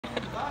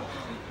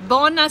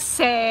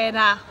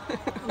Buonasera.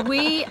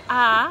 We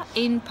are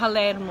in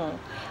Palermo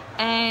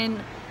and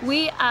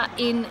we are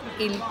in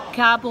Il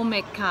Cabo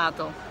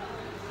Mercato.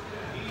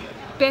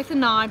 Beth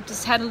and I have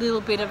just had a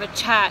little bit of a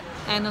chat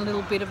and a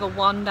little bit of a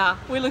wander.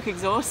 We look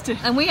exhausted.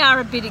 And we are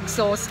a bit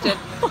exhausted,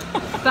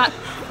 but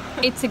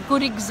it's a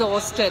good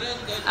exhausted.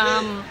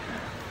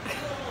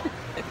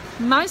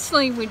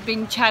 Mostly we've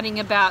been chatting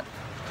about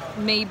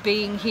me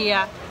being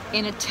here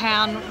in a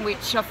town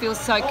which I feel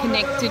so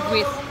connected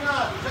with,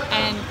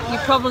 and you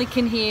probably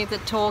can hear the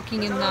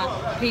talking and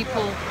the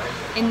people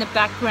in the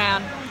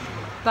background,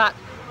 but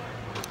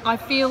I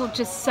feel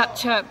just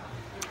such a,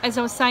 as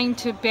I was saying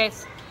to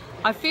Beth,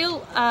 I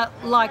feel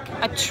like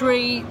a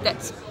tree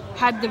that's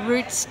had the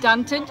roots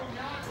stunted,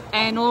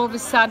 and all of a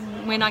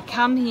sudden when I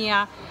come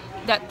here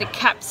that the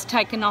cap's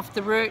taken off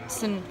the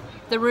roots and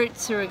the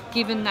roots are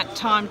given that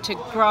time to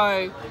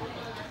grow,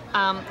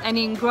 and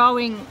in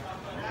growing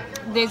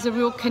there's a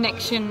real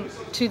connection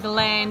to the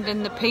land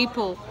and the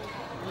people,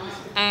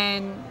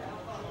 and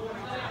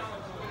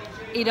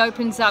it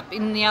opens up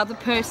in the other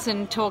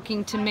person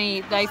talking to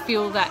me. They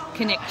feel that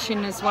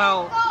connection as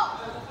well.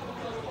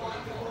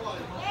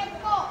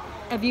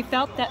 Have you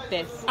felt that,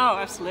 Beth? Oh,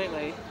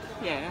 absolutely.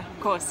 Yeah, of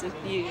course.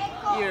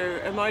 You're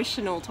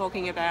emotional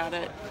talking about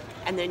it,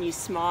 and then you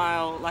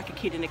smile like a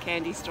kid in a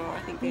candy store.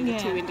 I think they're the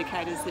two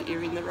indicators that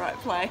you're in the right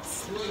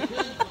place.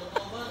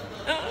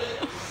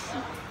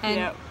 And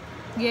yep.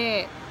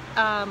 Yeah.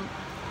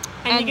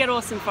 And you get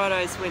awesome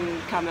photos when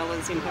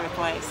Carmela's in her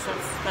place,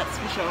 that's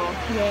for sure.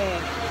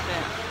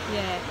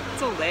 Yeah.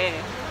 It's all there.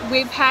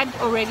 We've had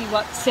already,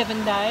 what,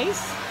 7 days?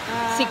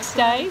 6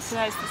 days?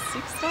 Today's the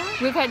 6th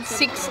day? We've had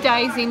 6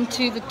 days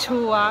into the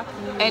tour,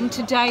 and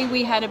today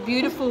we had a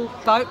beautiful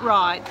boat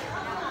ride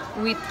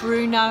with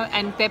Bruno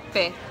and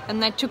Beppe,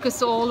 and they took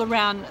us all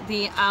around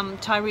the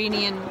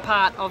Tyrrhenian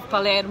part of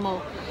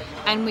Palermo,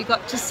 and we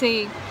got to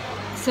see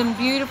some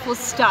beautiful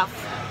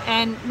stuff.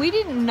 And we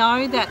didn't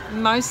know that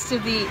most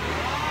of the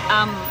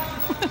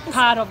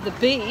part of the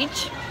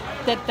beach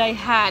that they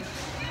had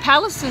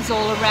palaces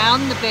all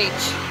around the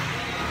beach,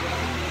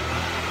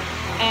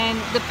 and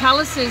the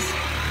palaces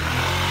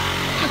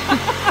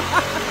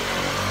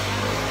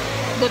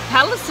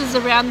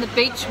around the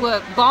beach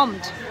were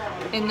bombed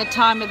in the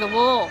time of the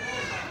war,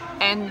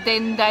 and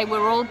then they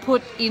were all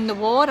put in the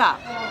water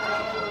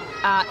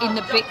in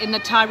the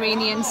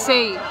Tyrrhenian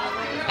Sea.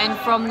 And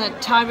from the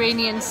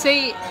Tyrrhenian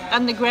Sea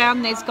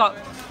underground there's got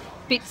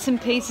bits and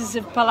pieces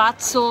of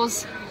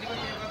palazzos,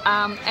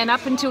 and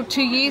up until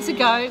 2 years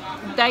ago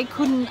they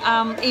couldn't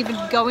even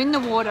go in the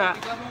water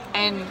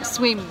and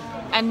swim,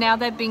 and now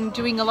they've been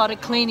doing a lot of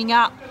cleaning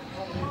up.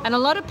 And a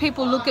lot of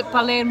people look at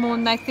Palermo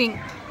and they think,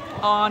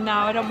 oh no,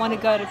 I don't want to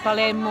go to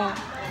Palermo,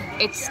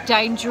 it's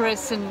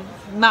dangerous and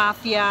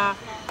mafia,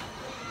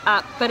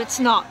 but it's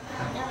not.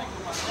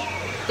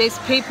 There's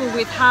people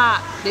with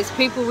heart, there's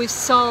people with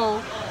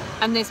soul,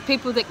 and there's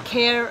people that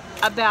care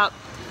about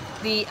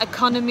the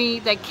economy,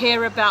 they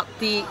care about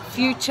the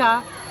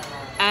future,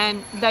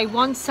 and they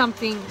want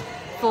something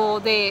for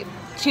their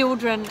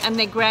children and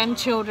their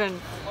grandchildren,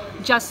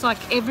 just like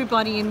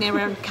everybody in their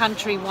own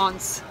country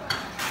wants.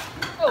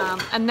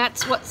 And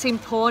that's what's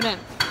important.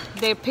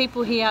 There are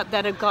people here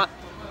that have got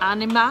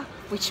anima,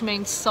 which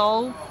means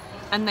soul,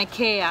 and they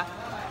care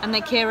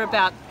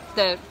about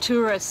the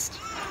tourist,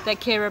 they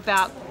care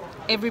about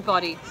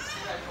everybody.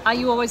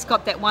 You always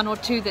got that one or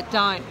two that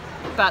don't,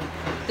 but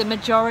the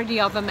majority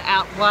of them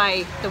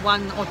outweigh the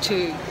one or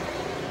two.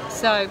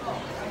 So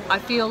I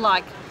feel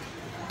like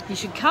you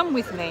should come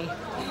with me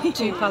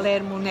to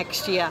Palermo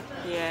next year.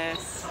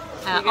 Yes.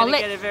 I'll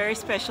let get a very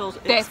special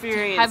Beth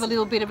experience. have a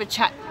little bit of a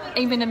chat,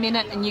 even a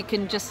minute, and you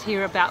can just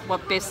hear about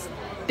what Beth's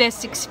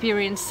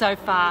experience so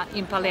far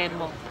in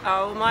Palermo.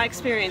 Oh, well, my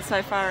experience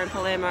so far in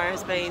Palermo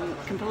has been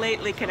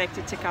completely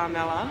connected to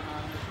Carmela,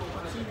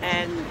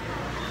 and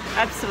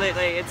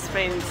absolutely, it's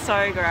been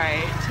so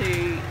great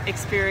to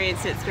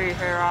experience it through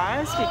her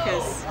eyes,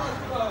 because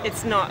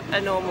it's not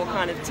a normal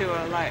kind of tour.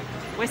 Like,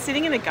 we're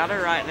sitting in a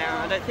gutter right now.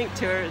 I don't think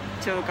tour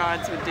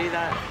guides would do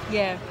that.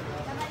 Yeah.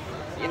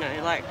 You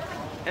know, like,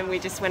 and we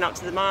just went up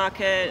to the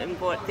market and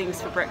bought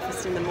things for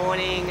breakfast in the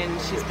morning, and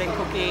she's been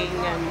cooking,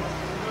 and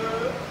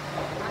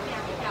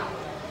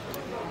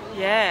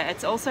yeah,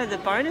 it's also the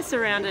bonus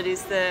around it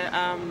is that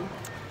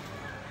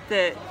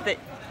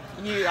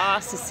you are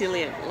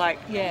Sicilian. Like,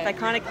 they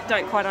kind of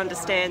don't quite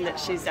understand that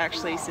she's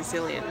actually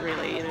Sicilian,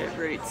 really, in her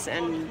roots,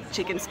 and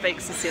she can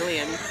speak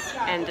Sicilian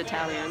and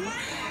Italian.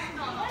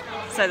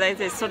 So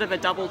there's sort of a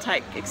double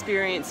take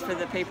experience for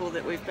the people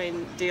that we've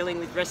been dealing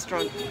with,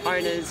 restaurant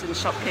owners and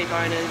shopkeep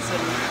owners,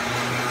 and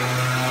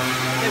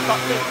they've got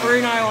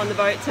Bruno on the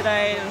boat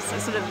today. And so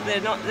sort of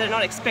they're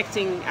not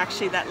expecting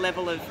actually that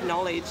level of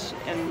knowledge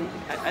and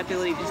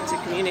ability to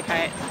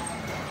communicate.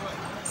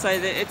 So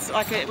that it's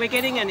like we're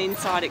getting an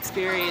inside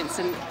experience,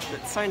 and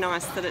it's so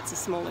nice that it's a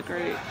smaller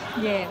group.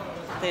 Yeah.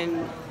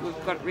 Then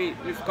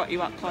we've got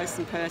you up close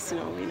and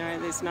personal. You know,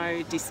 there's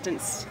no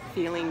distance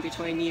feeling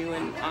between you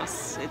and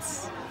us.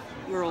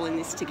 We're all in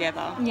this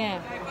together.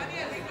 Yeah.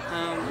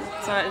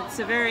 So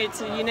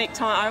it's a unique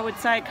time. I would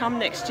say come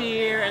next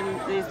year and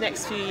these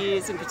next few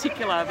years in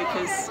particular,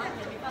 because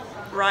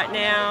right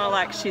now,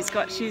 like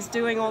she's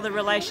doing all the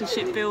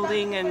relationship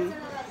building and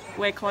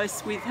we're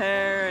close with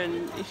her,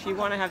 and if you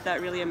want to have that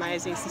really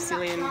amazing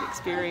Sicilian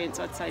experience,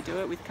 I'd say do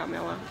it with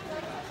Carmela.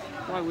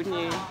 Why wouldn't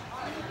you?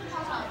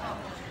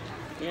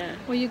 Yeah.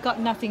 Well, you've got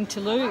nothing to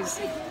lose.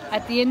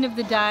 At the end of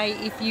the day,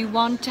 if you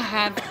want to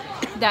have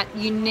that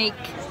unique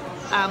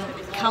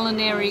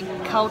culinary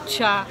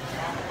culture,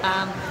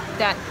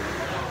 that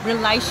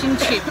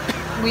relationship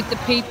with the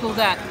people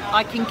that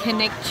I can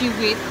connect you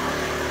with,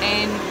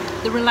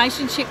 and the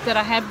relationship that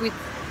I have with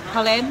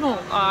Palermo,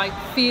 I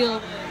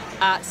feel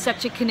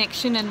such a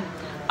connection, and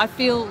I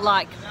feel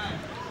like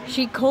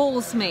she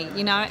calls me,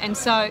 you know, and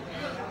so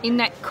in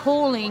that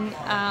calling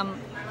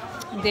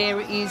there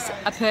is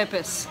a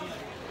purpose,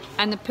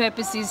 and the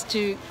purpose is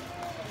to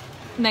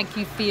make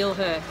you feel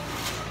her,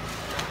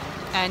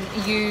 and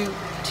you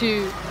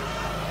to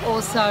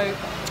also,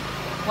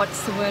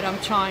 what's the word I'm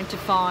trying to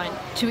find,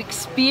 to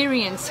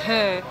experience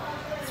her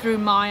through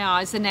my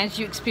eyes, and as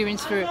you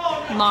experience through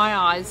my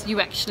eyes, you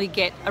actually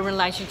get a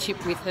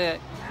relationship with her,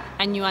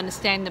 and you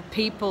understand the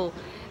people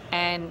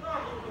and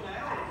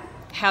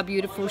how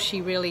beautiful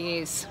she really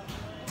is.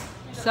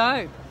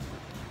 So,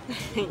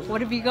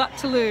 what have you got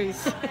to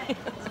lose?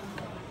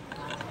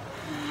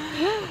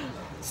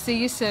 See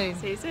you soon.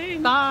 See you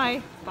soon.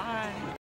 Bye. Bye.